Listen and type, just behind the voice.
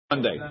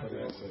Monday.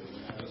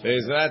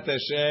 Be'ezrat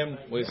Hashem,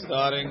 we're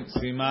starting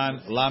Siman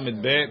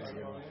Lamed Bet,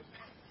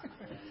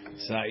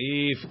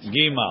 Saif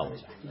Gimal.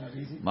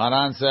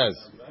 Maran says,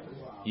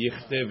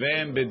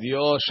 Yichtevem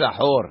b'dio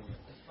shahor.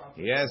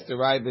 He has to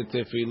write the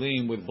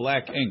tefillin with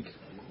black ink.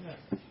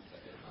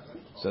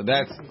 So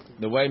that's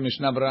the way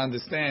Mishnah Berurah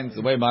understands,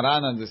 the way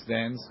Maran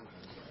understands.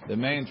 The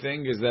main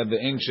thing is that the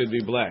ink should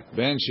be black.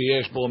 Ben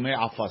sheyesh bo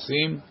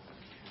me'afasim,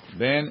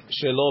 ben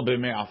shelo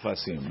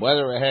b'me'afasim.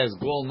 Whether it has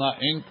gold nut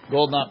ink,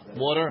 gold nut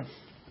water,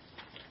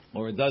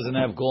 or it doesn't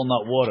have gold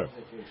nut water.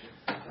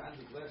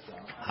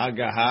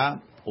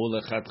 Hagaha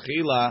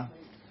ulechatchila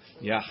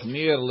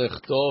yachmir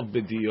lichtov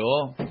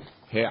b'dio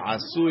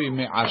he'asui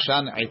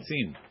me'ashan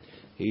etzim.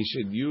 He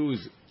should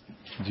use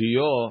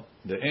dio,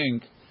 the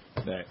ink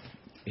that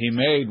he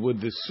made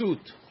with the soot.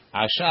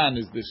 Ashan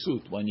is the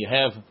soot. When you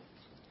have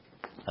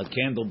a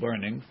candle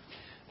burning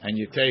and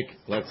you take,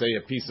 let's say,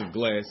 a piece of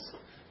glass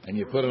and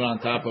you put it on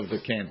top of the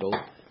candle,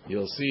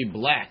 you'll see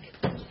black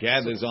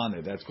gathers on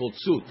it. That's called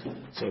soot.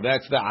 So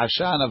that's the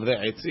ashan of the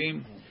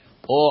etzim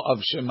or of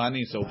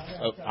shemanim. So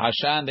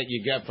ashan that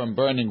you get from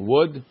burning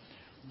wood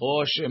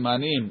or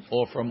shemanim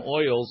or from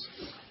oils,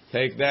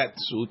 take that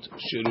soot,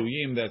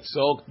 shiruyim, that's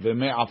soaked,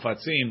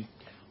 b'me'afatzim,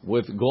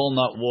 with gold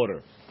nut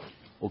water.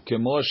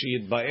 Ukemoshi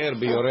yitba'er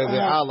b'yoreh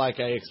de'ah, like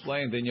I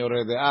explained in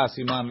Yoreh De'ah,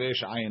 Siman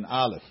Resh Ayin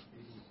Aleph.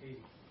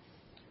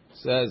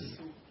 Says,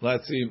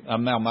 let's see,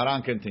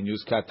 Maran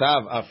continues,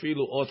 Katav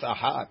afilu ot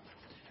ahat.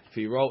 If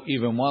he wrote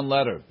even one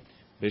letter,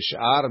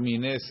 b'sh'ar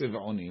mineh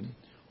siv'onim,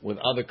 with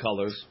other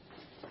colors,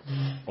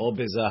 or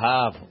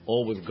b'zahav,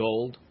 or with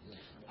gold,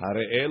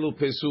 hare'elu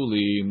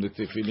pesulim, the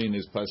tefillin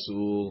is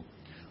pasul.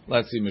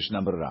 Let's see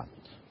Mishnah Berurah.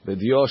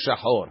 B'dio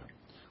shahor,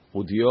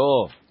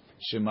 u'dio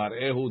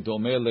shemarehu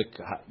domeh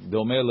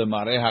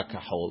lemareh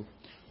hakahol.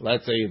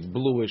 Let's say it's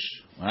bluish,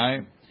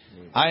 right?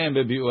 I am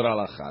bebiur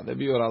halacha. The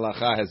biur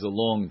halacha has a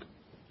long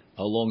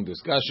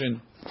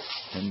discussion,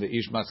 and the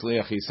Ish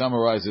Matzliach, he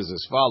summarizes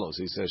as follows.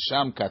 He says,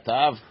 Sham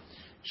katav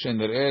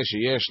shenireh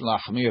sheyesh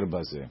lahmir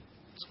bazeh.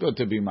 It's good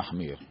to be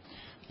mahmir.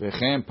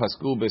 V'chem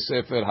pasku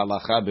besefer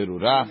halacha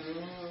berurah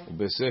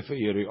ubesefer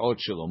yeriot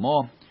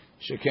shlomo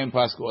shekem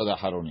pasku ad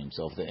haronim.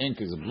 So if the ink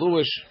is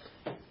bluish,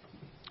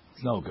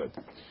 it's no good.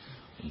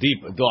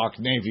 Deep, dark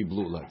navy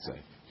blue, let's say.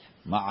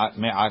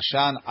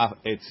 Me'ashan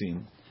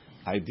etzim.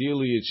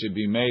 Ideally, it should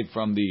be made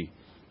from the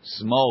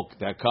smoke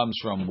that comes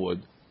from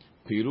wood.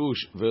 Pirush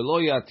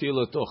velo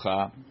yatil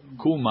tocha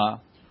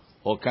kuma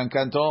or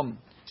kankantom,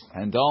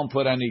 and don't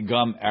put any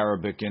gum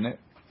Arabic in it,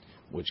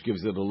 which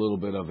gives it a little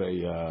bit of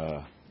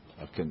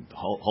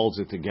holds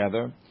it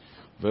together.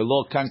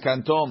 Velo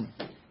kankantom,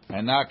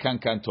 and not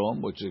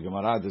kankantom, which the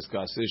Gemara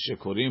discusses.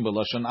 Shekorim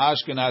b'lashon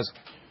Ashkenaz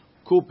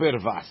kuper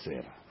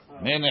vaser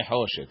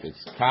menehoshet.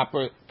 It's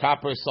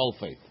copper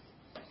sulfate.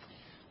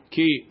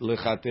 Ki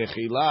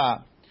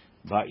lechatechila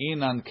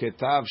ba'inan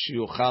ketav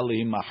shiyuchal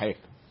lehimachek.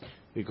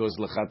 Because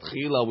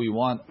lechatchila we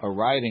want a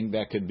writing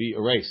that could be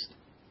erased,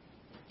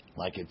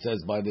 like it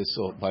says by the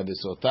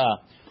sotah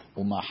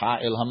umaha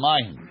el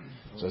hamayim.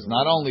 So it's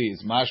not only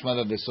it's mashma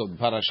that the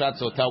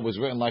parashat sotah was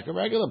written like a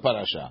regular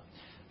parasha,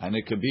 and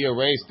it could be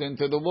erased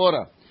into the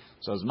water.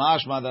 So it's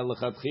mashma that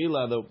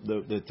lechatchila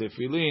the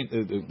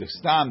tefillin, the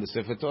stam, the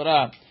sefer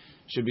Torah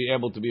should be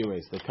able to be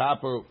erased. The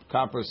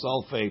copper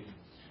sulfate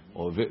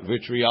or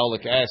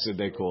vitriolic acid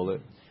they call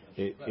it.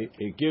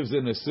 It gives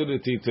an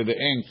acidity to the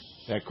ink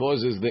that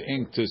causes the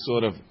ink to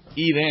sort of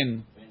eat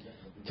in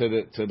to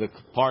the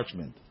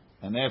parchment,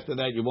 and after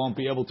that you won't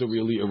be able to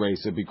really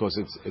erase it because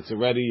it's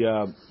already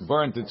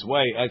burnt its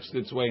way, etched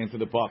its way into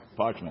the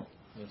parchment.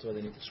 That's why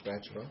they need to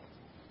scratch it off.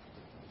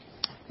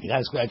 You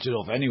gotta scratch it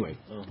off anyway.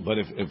 Oh. But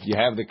if you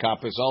have the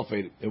copper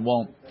sulfate, it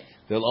won't.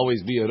 There'll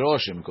always be a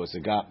roshim because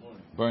it got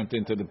burnt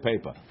into the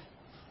paper.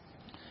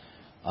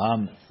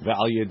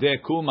 Ve'al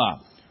yedeh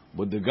kuma,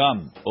 with the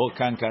gum or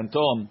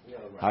kankantom,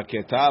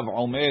 haketav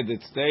omed,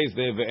 it stays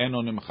there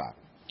ve'eno nimchak.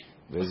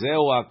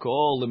 Ve'zeu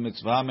hakol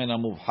lemitzvah min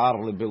hamuvhar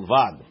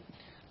lebilvad.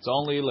 It's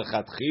only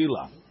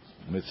lechatchila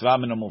mitzvah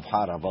min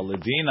hamuvhar. Aval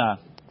ledina,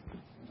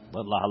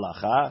 but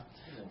lahalacha,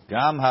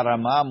 gam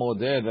harama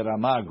modeh, the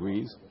Rama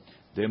agrees,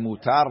 de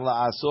mutar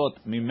la'asot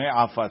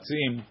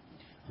mime'afatzim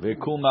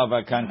ve'kuma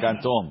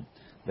ve'kankantom,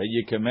 that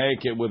you can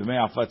make it with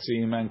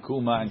me'afatzim and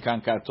kuma and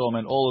kankantom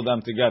and all of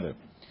them together.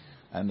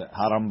 And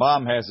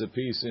Harambam has a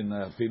piece in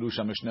Pirush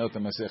HaMishnayot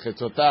Masechet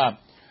Sotah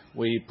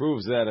where he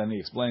proves that and he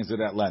explains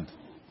it at length.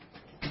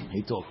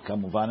 He talked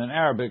Kamuvan in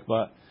Arabic,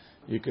 but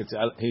you could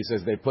tell, he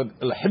says they put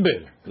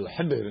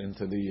al-hibr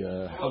into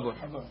the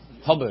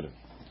hibr.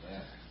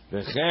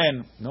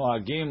 V'chen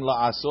nohagim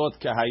la'asot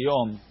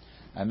kahayom,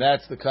 and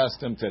that's the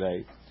custom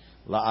today.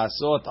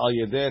 La'asot al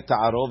yedeh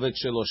ta'arovet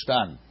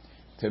sheloshtan,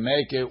 to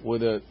make it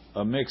with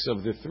a mix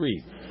of the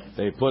three.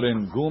 They put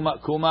in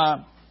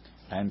kuma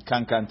and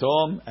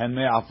kankantom and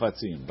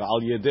me'afatzim.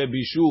 V'al yedeh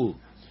bishul,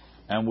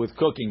 and with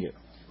cooking it.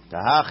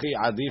 Tahachi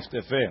adif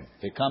tefeh.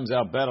 It comes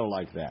out better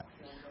like that.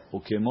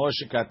 Ukemo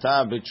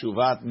shekatav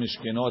b'tshuvat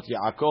mishkenot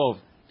Yaakov,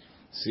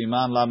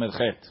 siman lamed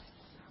chet.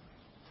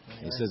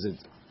 He says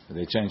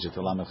They changed it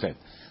to Lamed Chet.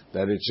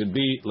 That it should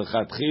be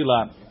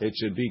lechatchila, it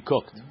should be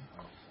cooked.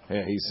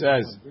 Here he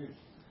says,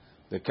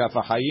 the Kaf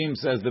HaChaim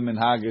says the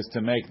minhag is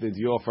to make the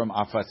dior from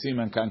afatzim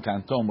and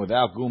kankantom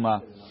without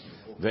guma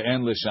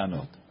ve'en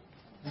lishanot.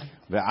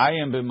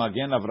 Ve'ayim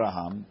b'magen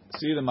Avraham,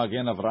 see the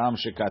Magen Avraham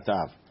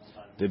shekatav.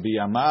 The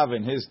biyamav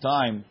in his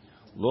time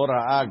lo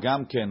ra'a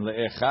gamken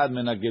le'echad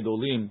min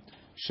hagedolim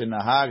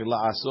shenahag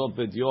la'asot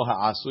b'dior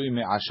ha'asui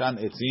me'ashan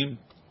etzim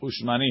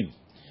ushmanim.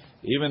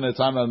 Even the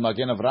time of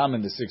Magen Avraham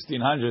in the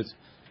 1600s,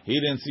 he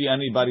didn't see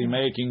anybody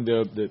making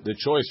the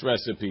choice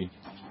recipe,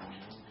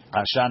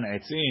 ashan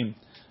etzim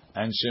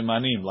and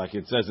shemanim, like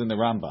it says in the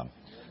Rambam.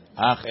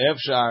 Ach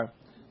efshar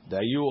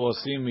dayu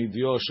osim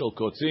midior shel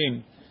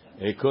kotzim.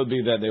 It could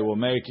be that they were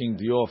making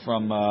dior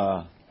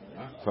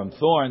from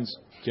thorns.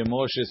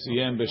 Kemo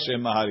shesiyem b'shem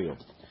Mahario.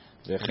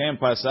 V'chem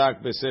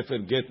pasak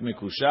b'sefer get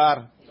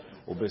mikushar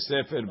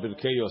u'b'sefer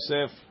Birkei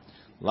Yosef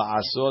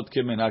la'asot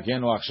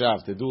kemenhagenu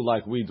achshav, to do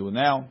like we do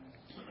now.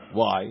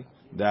 Why?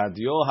 The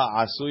dior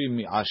ha'asui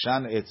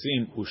mi'ashan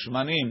etzim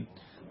ushmanim,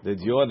 the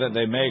dior that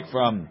they make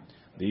from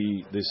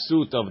the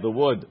suit of the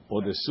wood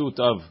or the suit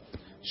of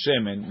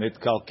shemen,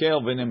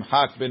 mitkalkel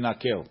v'nimhak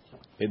b'nakel.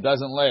 It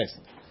doesn't last.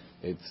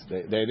 They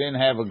didn't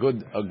have a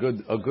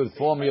good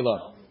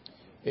formula.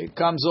 It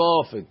comes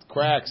off, it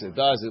cracks, it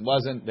does. It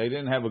wasn't. They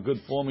didn't have a good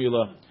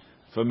formula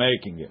for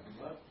making it.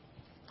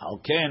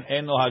 Halken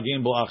en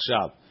nohagim bo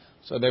achshav.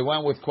 So they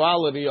went with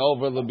quality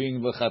over the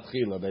being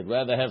l'chatchila. They'd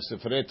rather have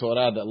Sefrei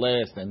Torah that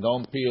last and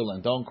don't peel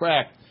and don't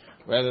crack,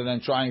 rather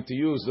than trying to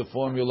use the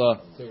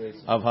formula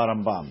of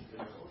Harambam.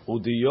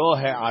 Udiyo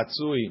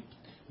he'atzui.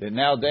 That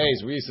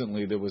nowadays,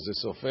 recently, there was a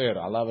sofer,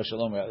 Alav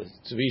Shalom,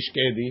 Tzvi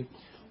Shkedi,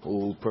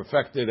 who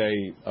perfected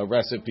a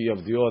recipe of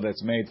dior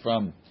that's made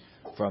from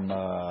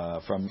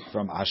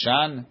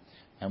ashan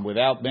and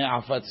without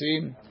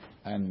me'afatzim.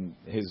 And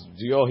his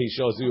dior, he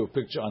shows you a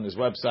picture on his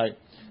website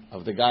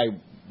of the guy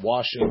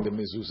washing the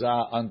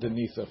mezuzah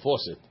underneath a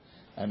faucet,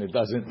 and it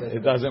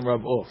doesn't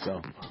rub off.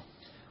 So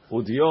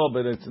udior,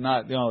 but it's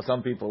not.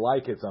 Some people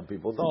like it, some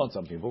people don't.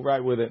 Some people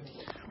write with it.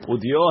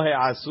 Udior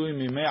he'asui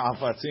mimei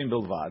afatzim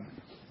bilvad.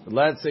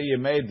 Let's say you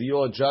made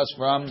dior just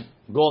from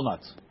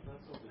walnuts,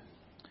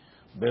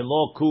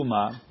 belo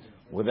kuma,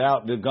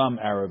 without the gum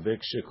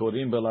Arabic,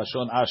 shekorim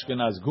belashon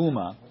Ashkenaz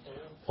guma,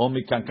 or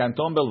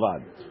mikankanton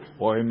bilvad,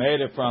 or he made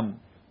it from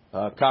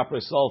copper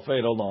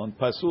sulfate alone.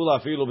 Pasul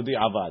afilu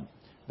b'di'avad.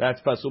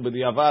 That's pasul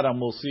b'di'avad, and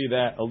we'll see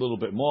that a little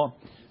bit more.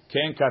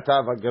 Ken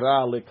katav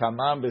agra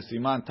lekamam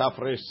b'siman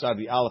tafresh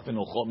tzadi aleph in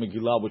Ilchot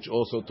Megillah, which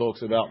also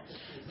talks about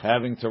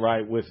having to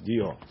write with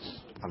dior.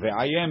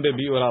 Ve'ayem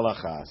bebiur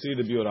halacha. See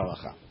the biur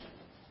halacha.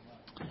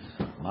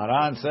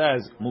 Maran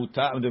says,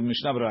 the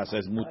Mishnah Berurah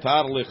says,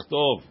 mutar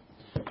lichtov.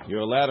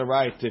 You're allowed to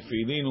write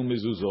tefillin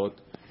umezuzot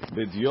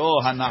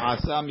b'dior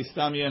hana'asa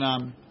mistam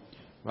yenam.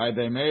 Right,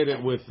 they made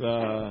it with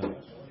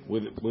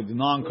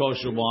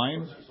non-kosher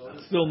wine.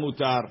 Still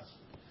mutar.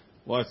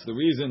 What's the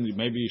reason?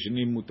 Maybe you should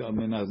need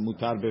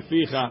mutar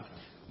beficha.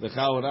 The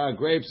chaura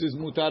grapes is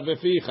mutar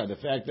beficha. The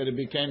fact that it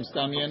became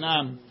stam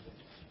yenam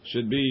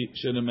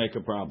shouldn't make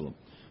a problem.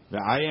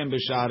 Ve'ayem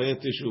b'sharei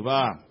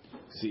teshuvah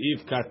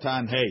siif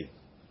katan hey.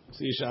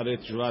 See sharei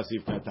teshuvah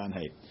siif katan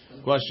hey.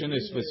 Question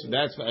is,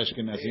 that's for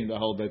Ashkenazim to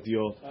hold that the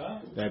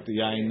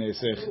yain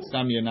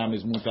stam yenam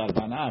is mutar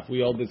bana. If we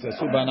hold this as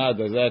subana,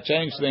 does that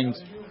change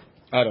things?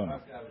 I don't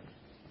know.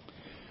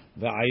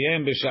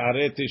 Ve'ayem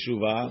b'sharei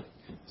teshuvah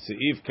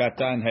siif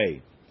katan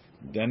hey.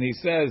 Then he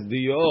says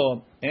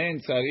dior en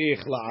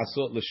tzarich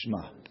la'asot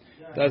l'shma.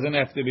 Doesn't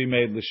have to be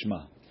made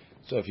l'shma.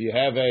 So if you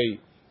have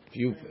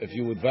if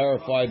you would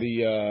verify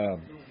the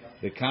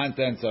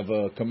contents of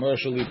a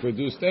commercially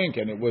produced ink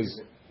and it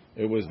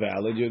was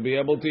valid, you'd be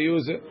able to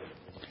use it.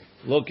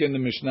 Look in the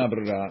Mishnah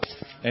Berurah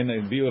and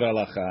the Biur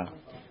Halacha.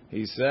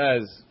 He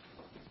says,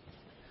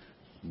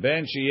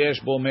 Ben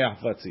sheyesh bo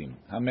me'afatzim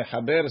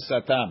hamechaber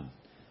satam.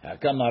 How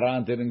come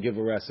Maran didn't give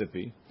a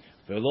recipe?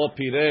 Velo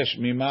piresh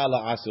mima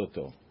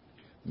la'asoto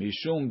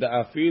mishum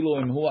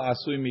da'afilu imhu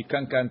asui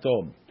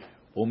mikankantom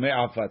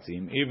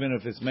ume'afatzim. Even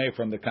if it's made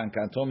from the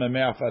kankantom and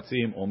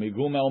me'afatzim or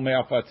miguma or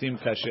me'afatzim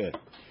kasher.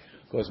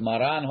 Because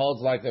Maran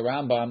holds like the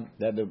Rambam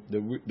that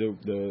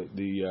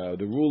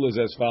the rule is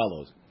as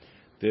follows: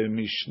 the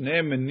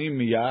mishneh menim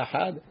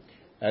yahad,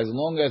 as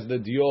long as the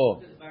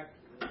dior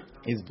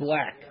is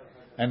black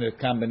and a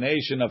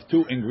combination of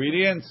two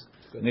ingredients,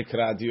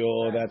 nikra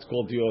dior, that's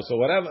called dior. So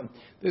whatever,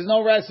 there's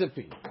no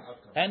recipe.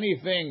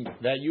 Anything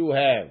that you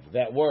have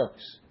that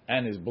works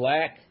and is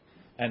black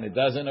and it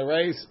doesn't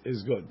erase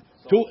is good.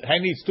 He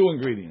needs two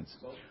ingredients.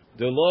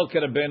 The law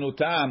Rabbeinu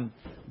Tam,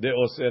 the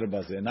oser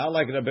bazeh. Not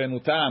like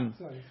Rabbeinu Tam,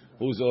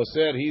 who's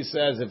oser, he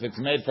says if it's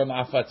made from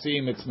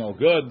afatzim, it's no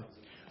good.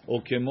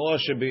 Ukemo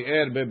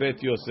shebe'er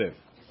bebet Yosef.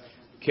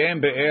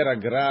 Kem be'er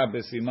agra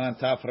besiman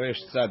tafresh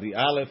tzadi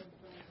aleph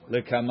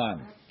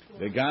lekaman.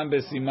 Vegam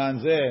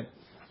besiman zeh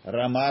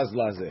ramaz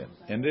lazeh.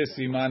 In this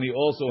siman he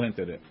also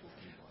hinted it.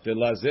 The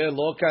lazeh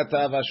lo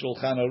katav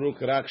hashulchan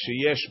aruch rak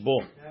sheyesh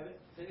bo.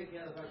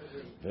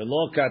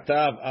 Velo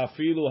katav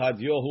afilu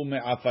hadyohu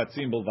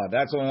me'afatzim bilvad.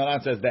 That's when the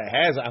Ran says that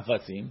has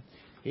afatzim.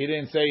 He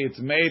didn't say it's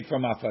made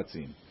from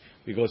afatzim.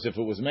 Because if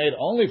it was made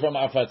only from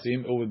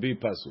afatzim, it would be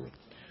pasul.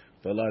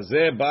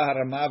 Velazeh ba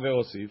Rama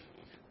ve'osif.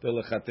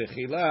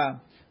 Velechatechila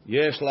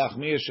yesh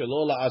lachmir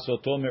shelo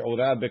la'asoto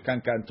me'urad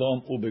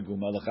bekankantom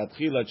ubeguma.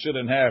 Lechatchila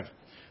shouldn't have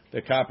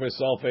the copper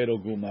sulfate or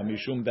guma.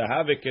 Mishum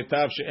dahave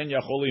ketav she'en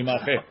yachol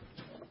imacheh.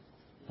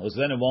 Because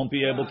then it won't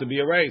be able to be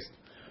erased.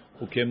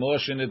 וכמו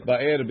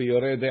שנתבאר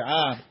ביורה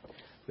דעה,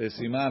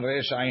 בסימן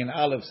רש עין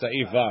א'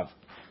 סעיף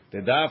ו'.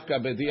 דווקא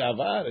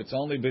בדיעבר, it's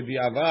only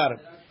בדיעבר,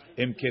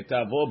 אם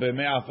כתבו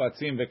במי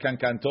עפצים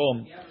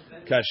וקנקנתום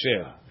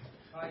כשר.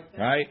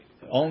 Right?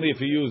 Only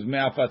if you use מי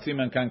עפצים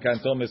and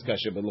קנקנתום is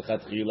כשר. but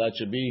לכתחילה it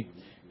should be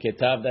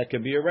כתב that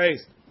can be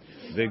erased.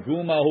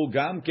 וגומה הוא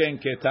גם כן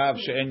כתב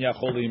שאין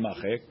יכול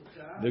להימחק.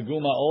 The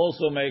Guma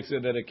also makes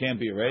it that it can't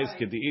be erased.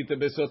 כדאית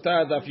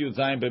בסוטה דף י"ז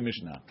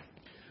במשנה.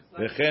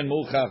 וכן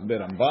מוכח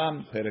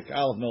ברמב"ם, פרק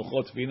א'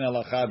 מלכות תפילין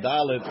הלכה ד'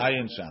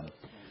 עין שם.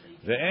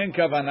 ואין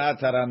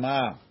כוונת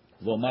הרמה,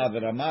 לומר, the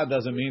Rama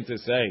doesn't mean to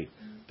say,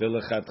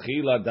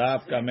 דלכתחילה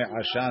דווקא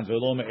מעשן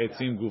ולא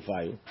מעצים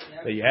גופיו,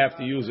 that you have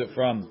to use it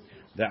from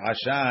the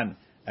עשן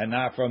and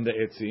not from the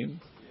עצים.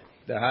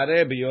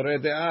 דהרי ביורה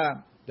דעה,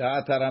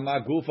 דעת הרמה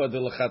גופה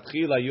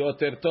דלכתחילה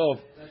יותר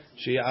טוב,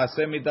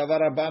 שיעשה מדבר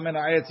הבא מן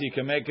העץ, you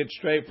can make it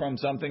straight from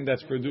something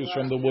that's produced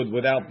from the wood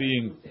without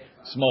being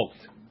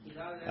smoked.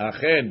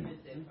 אכן,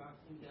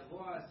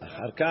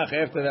 אחר כך,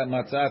 after that,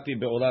 מצאתי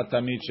בעולה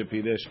תמיד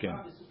שפירש כן.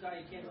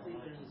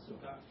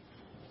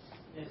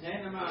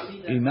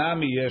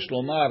 אינמי יש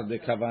לומר,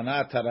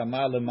 דכוונת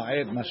הרמה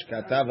למעט מה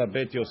שכתב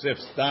הבית יוסף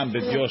סתם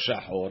בדיו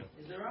שחור,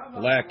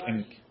 black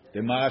ink,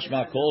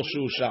 דמשמע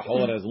כלשהו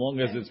שחור, as long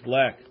as it's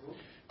black,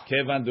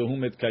 כיוון דהוא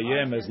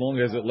מתקיים, as long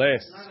as it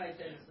lasts,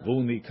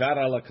 והוא ניכר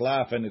על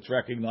הקלף, and it's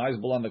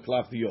recognizable on the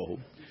קלף דיוהו,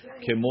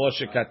 כמו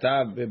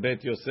שכתב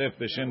בבית יוסף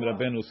בשם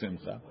רבנו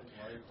שמחה.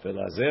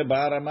 ולזה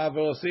בא הרמה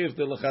והוסיף,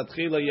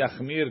 דלכתחילה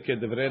יחמיר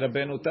כדברי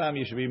רבנו תם,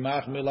 ישבי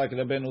מחמיר like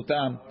רבנו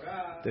תם,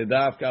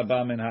 דווקא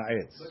בא מן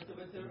העץ.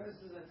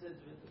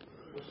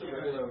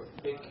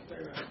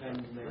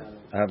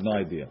 I have no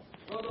idea.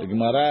 The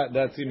Gemara,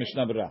 that's the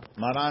Mishnah Berurah.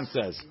 Maran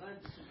says,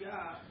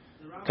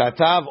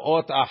 כתב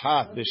אות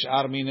אחת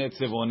בשאר מיני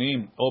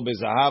צבעונים או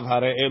בזהב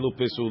הרי אלו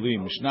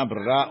פסולים. משנה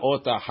ברורה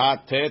אות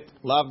אחת תת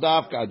לאו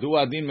דווקא דו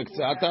הדין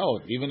מקצת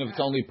האות. Even if it's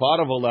only part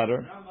of a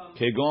letter,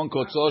 כגון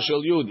קוצו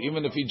של יוד,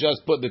 even if he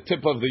just put the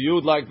tip of the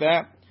yud like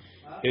that,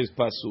 is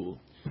pasul.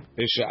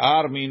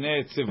 בשאר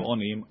מיני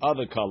צבעונים,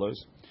 other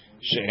colors,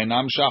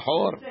 שאינם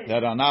שחור,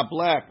 that are not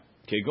black,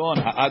 כגון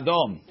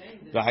האדום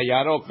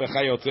והירוק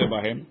וכיוצא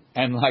בהם,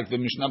 and like the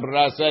Mishnah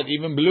Berurah said,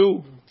 even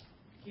blue.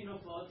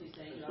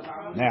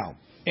 Now,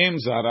 Im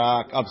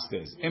zarak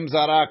upstairs. Im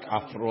zarak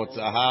afrot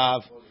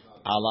zahav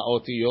ala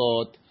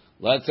otiyot.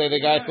 Let's say the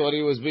guy thought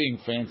he was being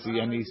fancy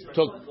and he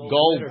took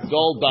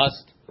gold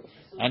dust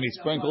and he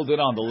sprinkled it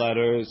on the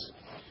letters,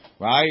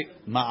 right?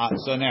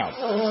 So now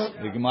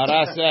the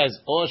Gemara says,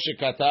 "O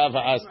shekatav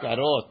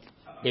ha'askarot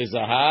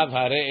bezahav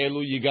hare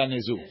elu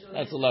yiganezu."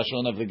 That's the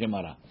lashon of the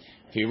Gemara.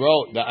 If he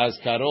wrote the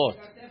askarot,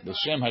 the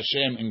Shem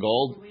Hashem in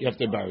gold, you have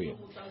to bury it.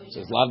 It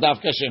says lav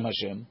davka Shem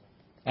Hashem.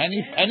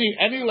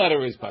 Any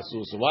letter is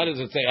pasul. So why does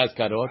it say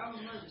askarot?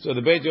 So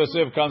the Beit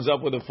Yosef comes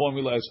up with a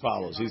formula as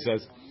follows. He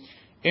says,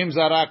 Im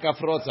zarak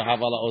afrot zahav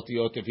ala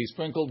otiyot. If he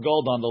sprinkled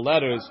gold on the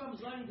letters,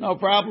 no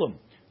problem.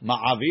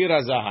 Ma'avir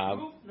zahav,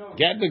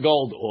 get the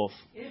gold off.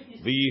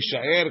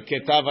 V'yishaer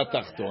ketav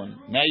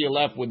atachton. Now you're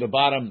left with the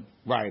bottom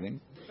writing.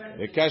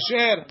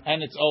 V'kasher,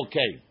 and it's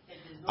okay.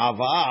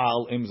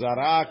 Aval im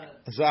zarak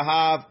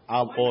zahav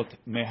al ot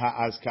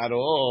meha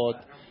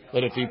askarot.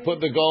 But if he put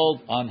the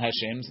gold on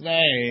Hashem's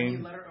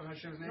name,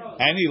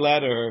 any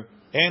letter,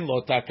 en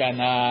lo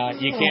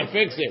takana, you can't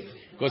fix it.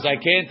 Because I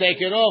can't take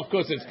it off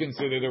because it's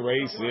considered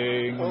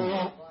erasing.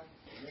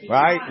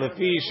 Right?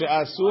 Lefi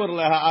she'asur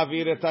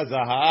leha'avir et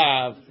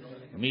hazahav,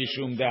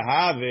 mishum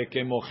dehave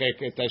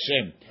kemochek et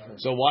Hashem.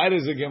 So why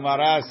does the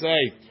Gemara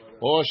say,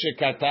 O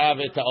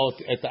shekatav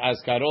et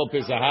azkarot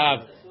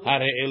bezahav,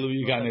 hare elu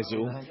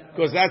yiganezu?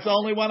 Because that's the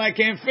only one I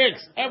can't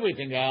fix.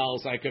 Everything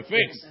else I can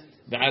fix.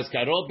 The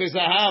askarot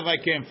bezahav I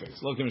can't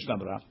fix. Look at Mishnah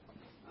Berurah.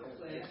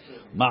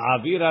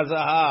 Ma'avir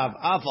hazahav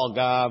afal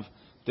gav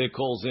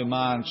dekol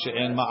zeman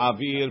she'en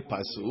ma'avir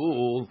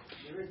pasul.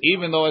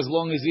 Even though as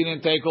long as he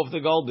didn't take off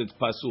the gold, it's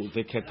pasul.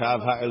 The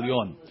ketav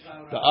ha'elyon,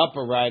 the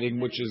upper writing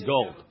which is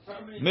gold.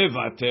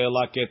 Mevatel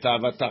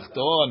ha'ketav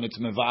ha'tachton, it's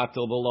mevatel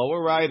the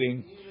lower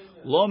writing.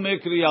 Lo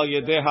mikri al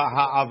yedeha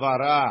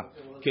ha'avara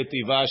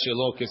ketiva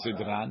shelo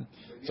kesidran.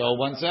 So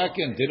 1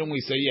 second, didn't we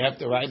say you have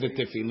to write the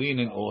tefillin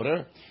in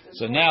order?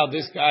 So now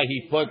this guy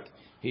he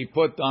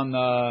put on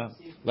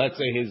let's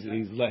say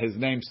his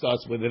name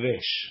starts with a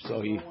rish.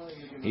 So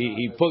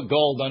he put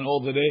gold on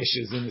all the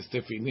rishes in his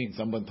tefillin.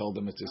 Someone told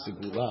him it's a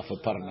segula for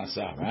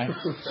parnasah, right?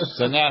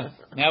 So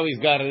now he's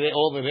got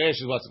all the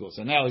rishes. What's good?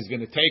 So now he's going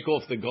to take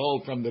off the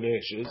gold from the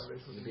rishes.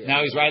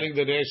 Now he's writing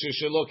the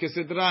rishes shelo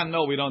kesidran.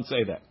 No, we don't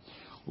say that.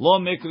 Lo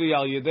mikri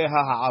al yedeha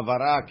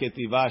ha'avara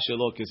ketiva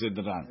shelo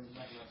kesidran.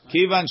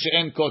 Kivan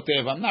she'en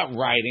kotev. I'm not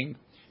writing.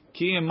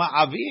 Ki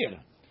ma'avir.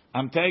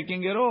 I'm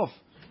taking it off.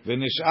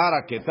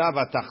 V'nish'ara ketav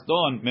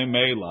ha'tachton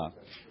memela.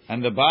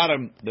 And the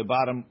bottom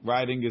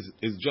writing is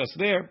just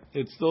there.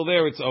 It's still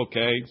there. It's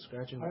okay.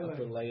 Scratching the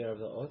upper layer of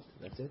the oath.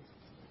 That's it.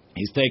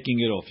 He's taking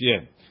it off.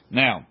 Yeah.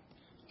 Now,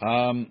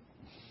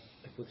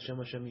 with Shem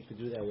Hashem, you could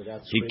do that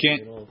without he scraping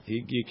can't. it off.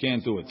 He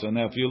can't do it. So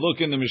now, if you look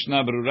in the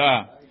Mishnah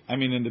Berurah,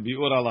 in the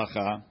Biur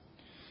Halacha,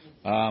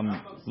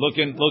 look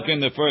in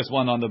the first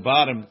one on the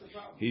bottom.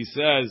 He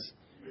says,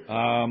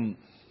 Ma'avir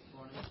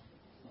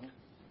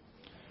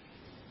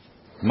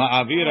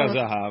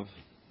Zahav.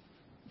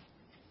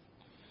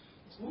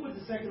 Who was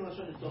the second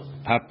Lashon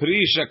Tosfos?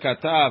 Haprisha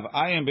katav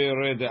ayim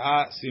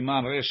be'yoredea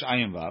siman resh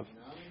ayim vav.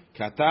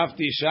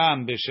 Katavti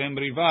sham b'shem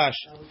rivash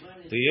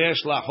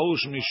tiyesh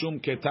lahush mishum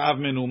ketav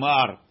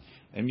menumar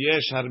em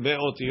yesh harbe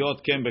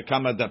otiyot kem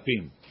bekama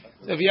dapim.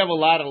 So if you have a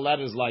lot of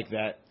letters like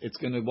that, it's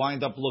going to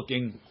wind up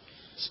looking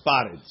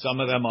spotted. Some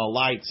of them are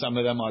light, some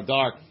of them are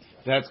dark.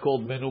 That's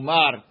called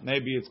menumar.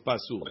 Maybe it's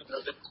pasul.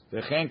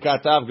 V'chen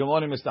katav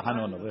gemoni Mr.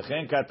 Hanono.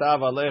 V'chen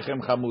katav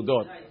alechem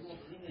chamudot.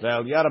 He's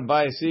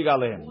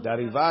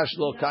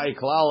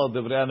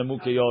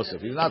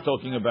not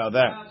talking about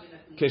that.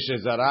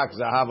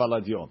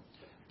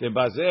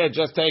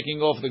 Just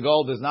taking off the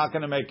gold is not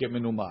going to make it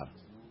minumar.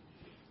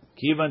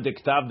 Kivan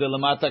diktav de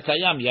lamata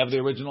kayam. You have the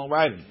original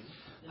writing.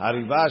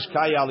 Harivash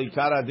kaya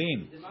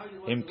likaradin.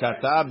 Im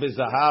katav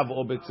bezahav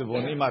or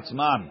betzivonim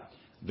atzmam.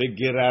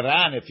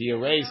 V'giraran, if you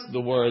erase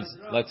the words,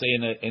 let's say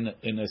in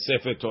a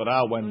Sefer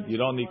Torah when you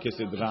don't need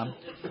kisidram.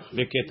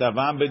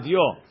 V'ketavam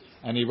bedyo.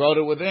 And he wrote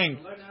it with ink.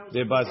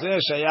 Over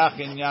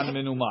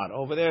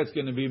there it's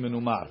going to be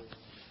menumar.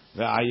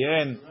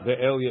 Ve'ayen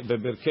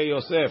ve'berkei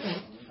Yosef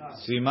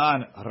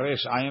siman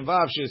resh ayin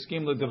vav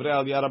she'eskim le'devrei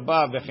al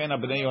yarabah ve'chen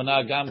b'nei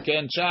Yonah gam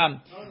ken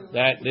sham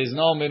that there's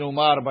no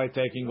menumar by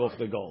taking off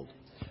the gold.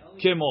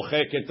 Ki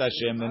mochek et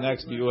Hashem, the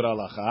next biur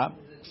halacha.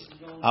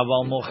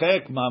 Aval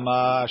mochek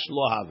mamash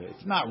lo have.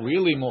 It's not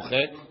really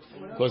mochek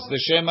because the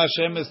Shem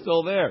Hashem is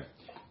still there.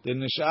 The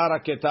nishara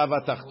ketav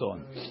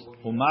atachton.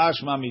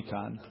 Umash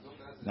mamikan.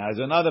 Now there's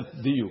another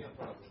diuk.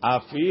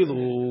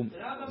 Afilu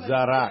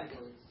zarak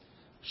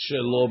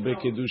shelo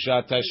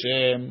bekedushat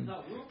Hashem.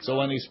 So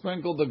when he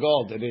sprinkled the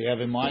gold, did he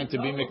have in mind to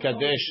be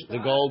mekadesh the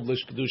gold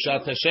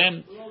l'kedushat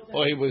Hashem,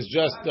 or he was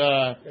just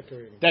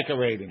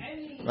decorating,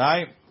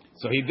 right?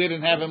 So he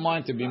didn't have in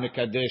mind to be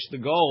mekadesh the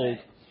gold.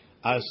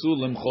 Asul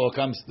limchok.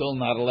 I'm still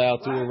not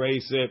allowed to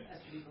erase it.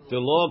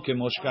 Telo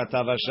kemoshkat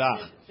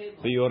avashach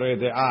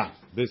beyoredea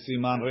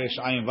besiman resh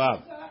ayin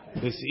vav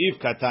besiv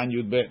katan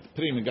yud bet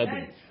pri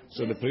megadim.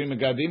 So the Pri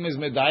Megadim is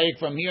medayik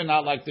from here,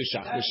 not like the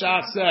Shach. The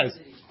Shach says,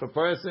 if a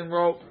person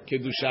wrote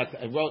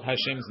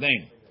Hashem's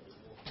name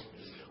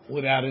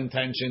without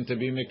intention to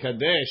be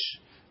Mekadesh,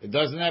 it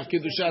doesn't have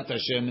Kedushat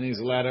Hashem, and he's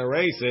allowed to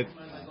erase it.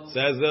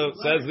 Says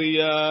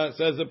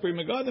the Pri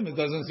Megadim, it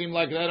doesn't seem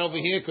like that over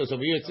here, because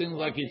over here it seems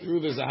like he threw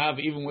the Zahav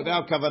even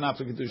without Kavanah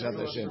for Kedushat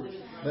Hashem.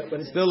 But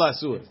it's still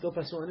Asur. It's still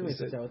Pasul anyway,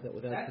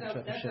 without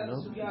Kedushat Hashem,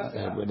 no?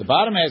 The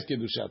bottom has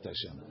Kedushat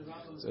Hashem.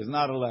 So it's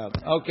not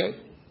allowed. Okay.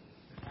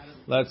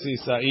 Let's see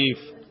Saif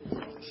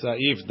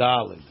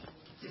Dalid.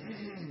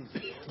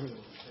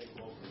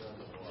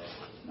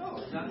 No,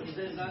 it's not a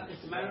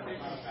matter of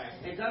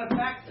it's not a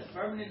factor.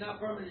 Permanent, not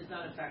permanent is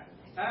not a factor.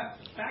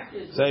 Factor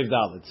is Saif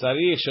Dalid.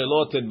 Sarich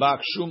shelo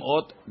tedbak shum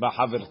ot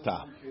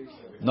b'haverta.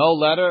 No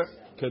letter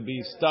could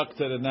be stuck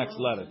to the next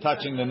letter,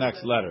 touching the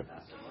next letter.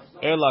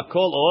 Ela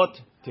kol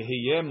ot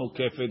tehiyeh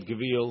mukefet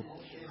gvil.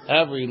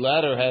 Every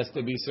letter has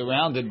to be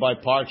surrounded by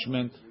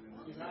parchment.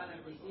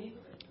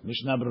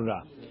 Mishnah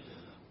Berurah.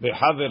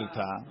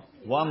 Behaverta,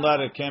 one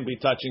letter can't be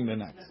touching the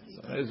next.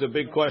 So there's a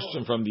big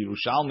question from the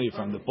Yerushalmi,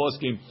 from the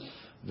Poskim.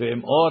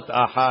 Ve'imot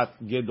ahat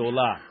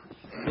gedola.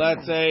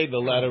 Let's say the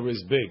letter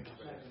is big.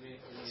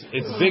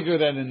 It's bigger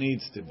than it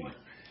needs to be.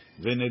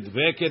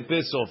 V'nidveket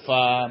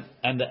bisofa,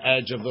 and the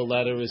edge of the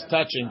letter is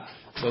touching.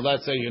 So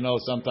let's say,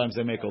 sometimes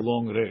they make a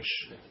long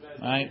rish,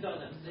 right?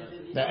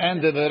 The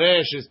end of the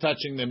rish is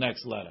touching the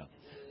next letter.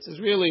 It says,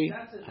 really,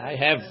 I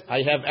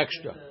have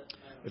extra.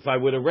 If I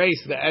would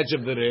erase the edge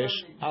of the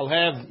rish, I'll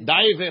have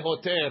daive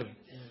hoter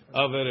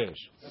of a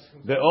rish.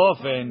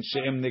 Be'ofen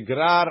she'im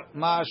nigrar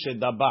ma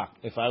shedabak.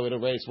 If I would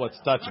erase what's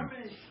touching,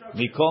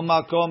 mikom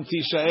makom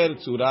tishaer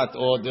tzurat,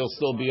 or there'll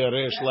still be a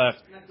rish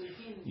left.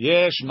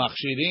 Yesh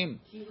machshirim.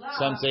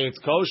 Some say it's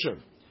kosher,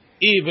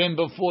 even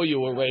before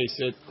you erase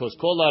it, because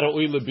kol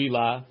ha'ra'ui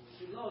lebila,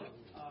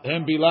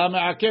 hem bila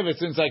me'akevet.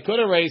 Since I could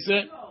erase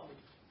it,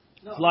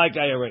 it's like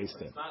I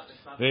erased it.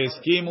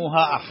 Ve'eskimu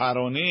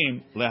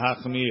ha'acharonim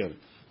lehachmir.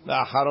 The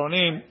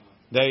Acharonim,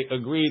 they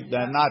agreed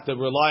that not to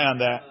rely on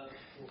that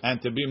and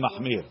to be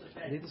mahmir.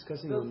 Are they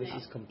discussing when this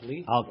is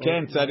complete? Al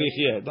ken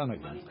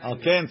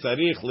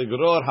tzarich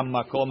ligror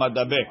hamakom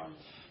adabek.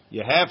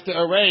 You have to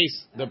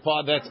erase the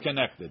part that's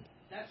connected.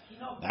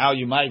 Now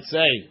you might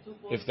say,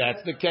 if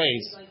that's the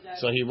case,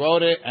 so he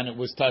wrote it and it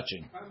was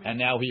touching, and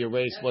now he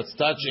erased what's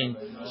touching.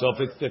 So if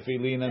it's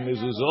tefillin and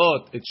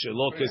mezuzot, it's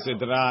shelo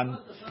kesedran,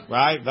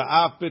 right?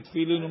 Va'af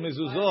betefillin and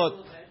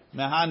mezuzot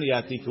mehani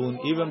atikun.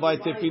 Even by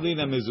tefillin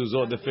and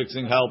mezuzot, the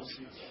fixing helps.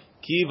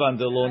 Kivan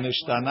delo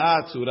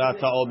nishtana tzurat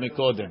ha'od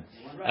mikodem.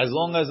 As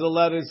long as the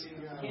letters.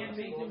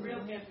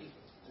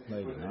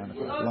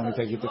 Let me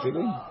take you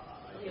tefillin.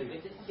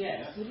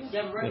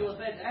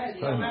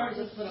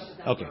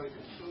 Okay.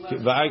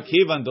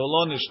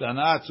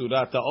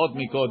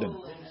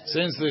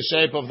 Since the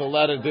shape of the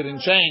letter didn't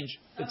change,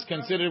 it's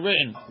considered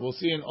written. We'll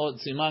see in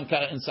Siman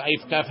in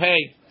Saif Kaf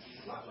Hey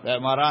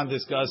that Maran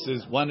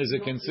discusses when is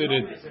it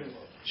considered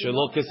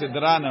shelo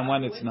kesedran and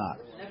when it's not.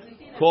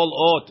 Kol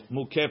ot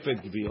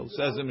mukefet gvil,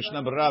 says the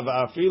Mishnah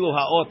Berurah, afilu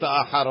haot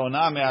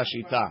ha'acharona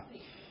me'ashita.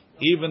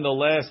 Even the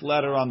last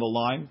letter on the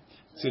line,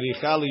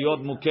 tziricha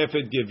liyot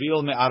mukefet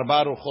gvil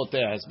me'arba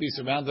ruchoteh, has to be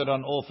surrounded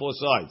on all four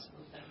sides.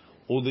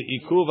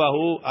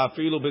 U'le'ikuvahu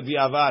afilu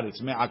b'diavad,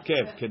 it's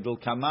me'akev,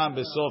 kedilkaman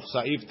besof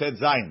sa'if tet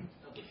zayin.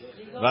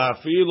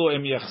 Va'afilu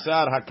em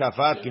yechsar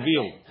hakafat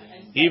gvil,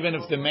 even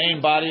if the main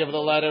body of the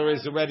letter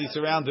is already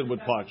surrounded with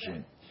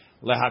parchment.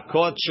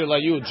 Lehakot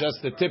shelayud,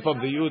 just the tip of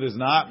the yud is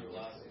not.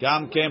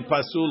 Gam ken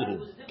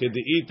pasulhu,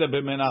 kediita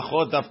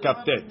b'menachot af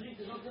kaftet.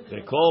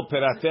 They call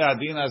peratei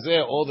adin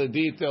hazeh, all the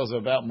details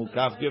about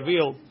mukaf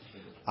gevil.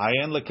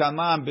 Ayen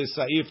lekaman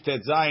b'saif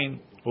tet zayin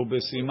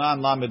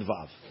u'b'siman lamed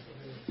vav.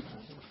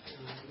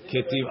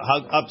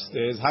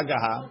 Upstairs,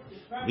 hagaha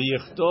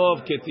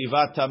v'yichtov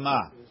ketivat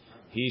tama.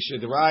 He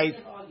should write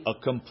a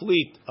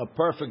complete, a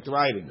perfect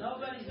writing.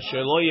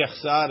 Shelo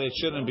yechsar, it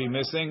shouldn't be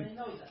missing.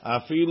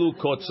 Afilu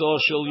kotzo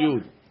shel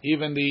yud,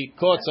 even the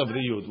kots of the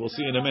yud. We'll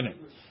see in a minute.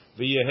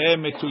 V'yeheh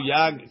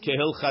metuyag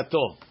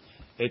kehilchato.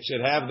 It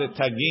should have the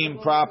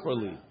tagim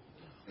properly.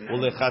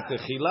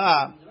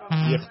 Ulechatechila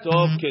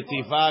yichtov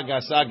ketiva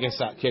gasa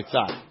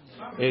ketzat.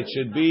 It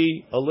should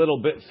be a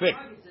little bit thick.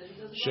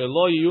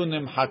 Shelo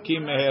yunim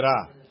hakim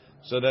mehera,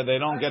 so that they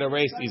don't get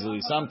erased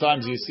easily.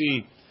 Sometimes you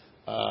see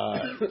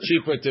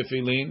cheaper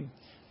tefillin,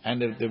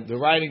 and the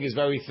writing is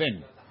very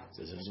thin. He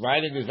says if his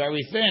writing is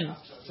very thin,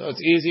 so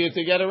it's easier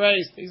to get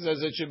erased. He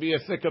says it should be a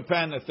thicker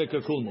pen, a thicker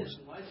kulmus.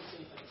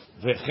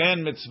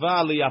 V'chen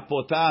mitzvah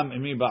liyapotam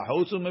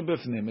mibachutz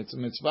umibifnim. It's a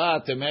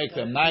mitzvah to make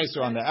them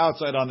nicer on the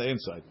outside, on the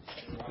inside.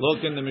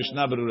 Look in the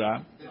Mishnah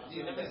Berurah.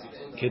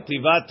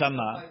 Ketivat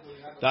tama.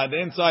 That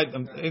inside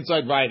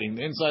writing,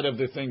 the inside of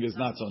the thing is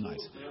not so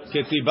nice.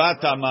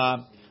 Ketivat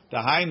tama.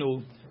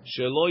 Tahainu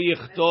shelo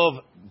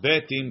yichtov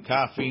betin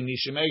kafin. You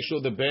should make sure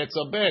the bets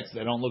are bets.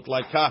 They don't look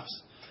like kafs.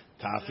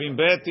 Kafin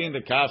betin.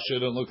 The kaf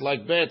shouldn't look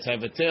like bets.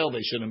 Have a tail.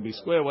 They shouldn't be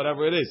square.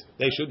 Whatever it is,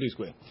 they should be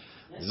square.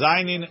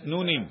 Zainin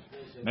nunim.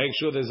 Make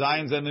sure the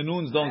zayins and the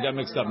nuns don't get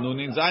mixed up.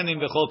 Nunin zayinin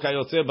v'chol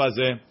kayotze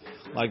bazeh,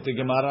 like the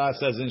Gemara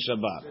says in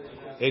Shabbat.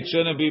 It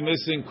shouldn't be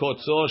missing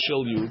kotzo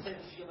shel yud.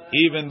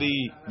 Even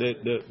the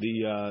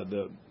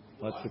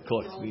what's the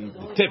kot?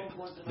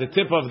 The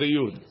tip of the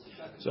yud.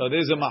 So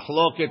there's a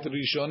machloket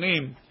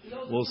rishonim.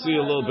 We'll see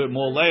a little bit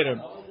more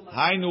later.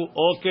 Hainu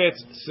oket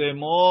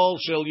semol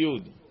shel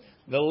yud.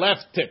 The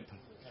left tip.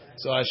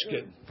 So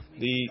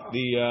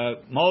the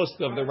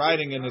most of the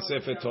writing in the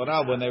Sefer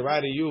Torah, when they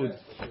write a yud,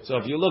 so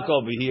if you look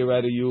over here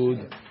at a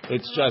yud,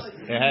 it's just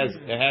it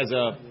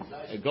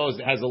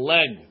has a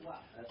leg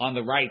on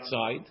the right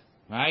side,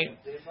 right?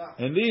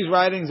 In these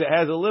writings, it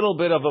has a little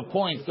bit of a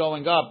point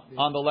going up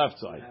on the left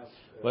side.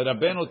 But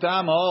Rabbeinu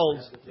Tam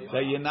holds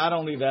that you not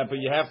only that, but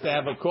you have to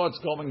have a quotes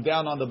going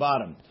down on the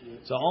bottom.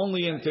 So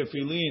only in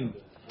Tefillin,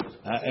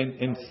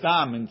 in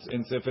Stam,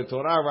 in Sefer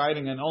Torah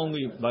writing, and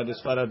only by the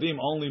Sfaradim,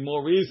 only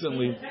more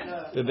recently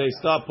did they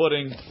start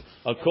putting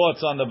a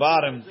quotes on the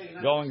bottom,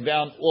 going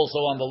down also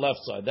on the left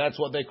side. That's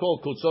what they call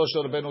Kutzo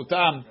Shel Rabbeinu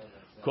Tam,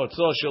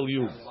 Kutzo Shel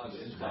Yud.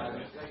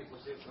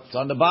 It's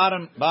on the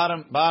bottom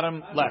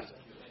left.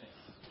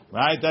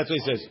 Right? That's what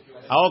he says.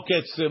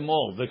 Aoket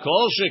Simol. The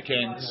Kol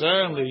Sheken,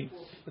 certainly,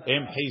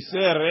 Im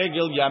Hiser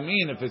Regel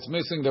Yamin, if it's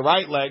missing the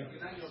right leg,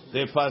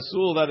 the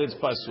pasul, that it's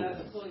pasul.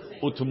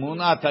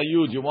 Utmunat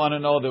Yud, you want to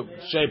know the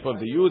shape of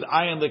the Yud.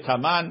 Ayin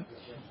lekaman,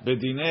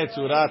 bedine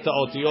tzurata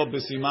otiyot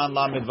besiman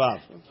lamed vav.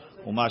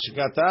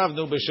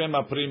 Umashikatavnu b'shem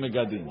apri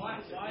megadim.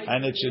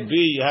 And it should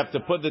be, you have to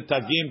put the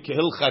tagim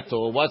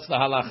kehilchato. What's the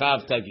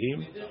halacha of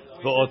tagim?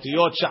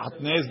 V'otiyot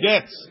sha'atnez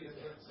gets.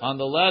 On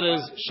the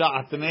letters,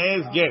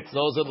 sha'atnez gets.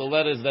 Those are the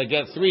letters that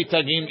get 3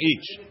 tagim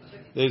each.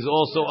 There's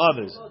also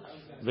others.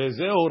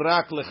 Ve'zehu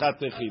rak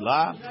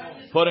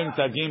lechatechila. Putting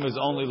tagim is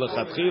only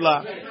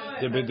lechatchila.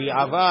 The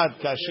b'di'avad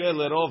kasher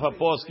lerov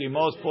haposkim.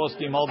 Most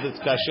poskim hold it's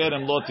kasher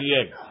and lo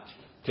tiyeg.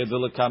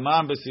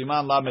 Kedelekaman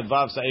b'siman lamed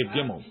vav sa'if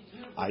gimel.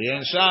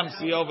 Ayen sham,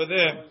 see over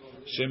there,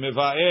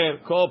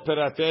 shemiva'er kol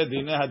perateh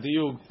dineh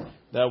hadiyug,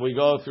 that we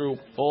go through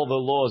all the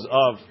laws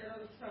of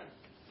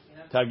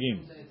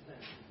tagim.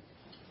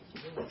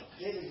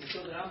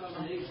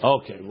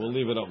 Okay, we'll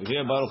leave it over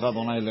here. Baruch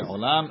Adonai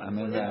le'olam.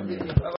 Amen.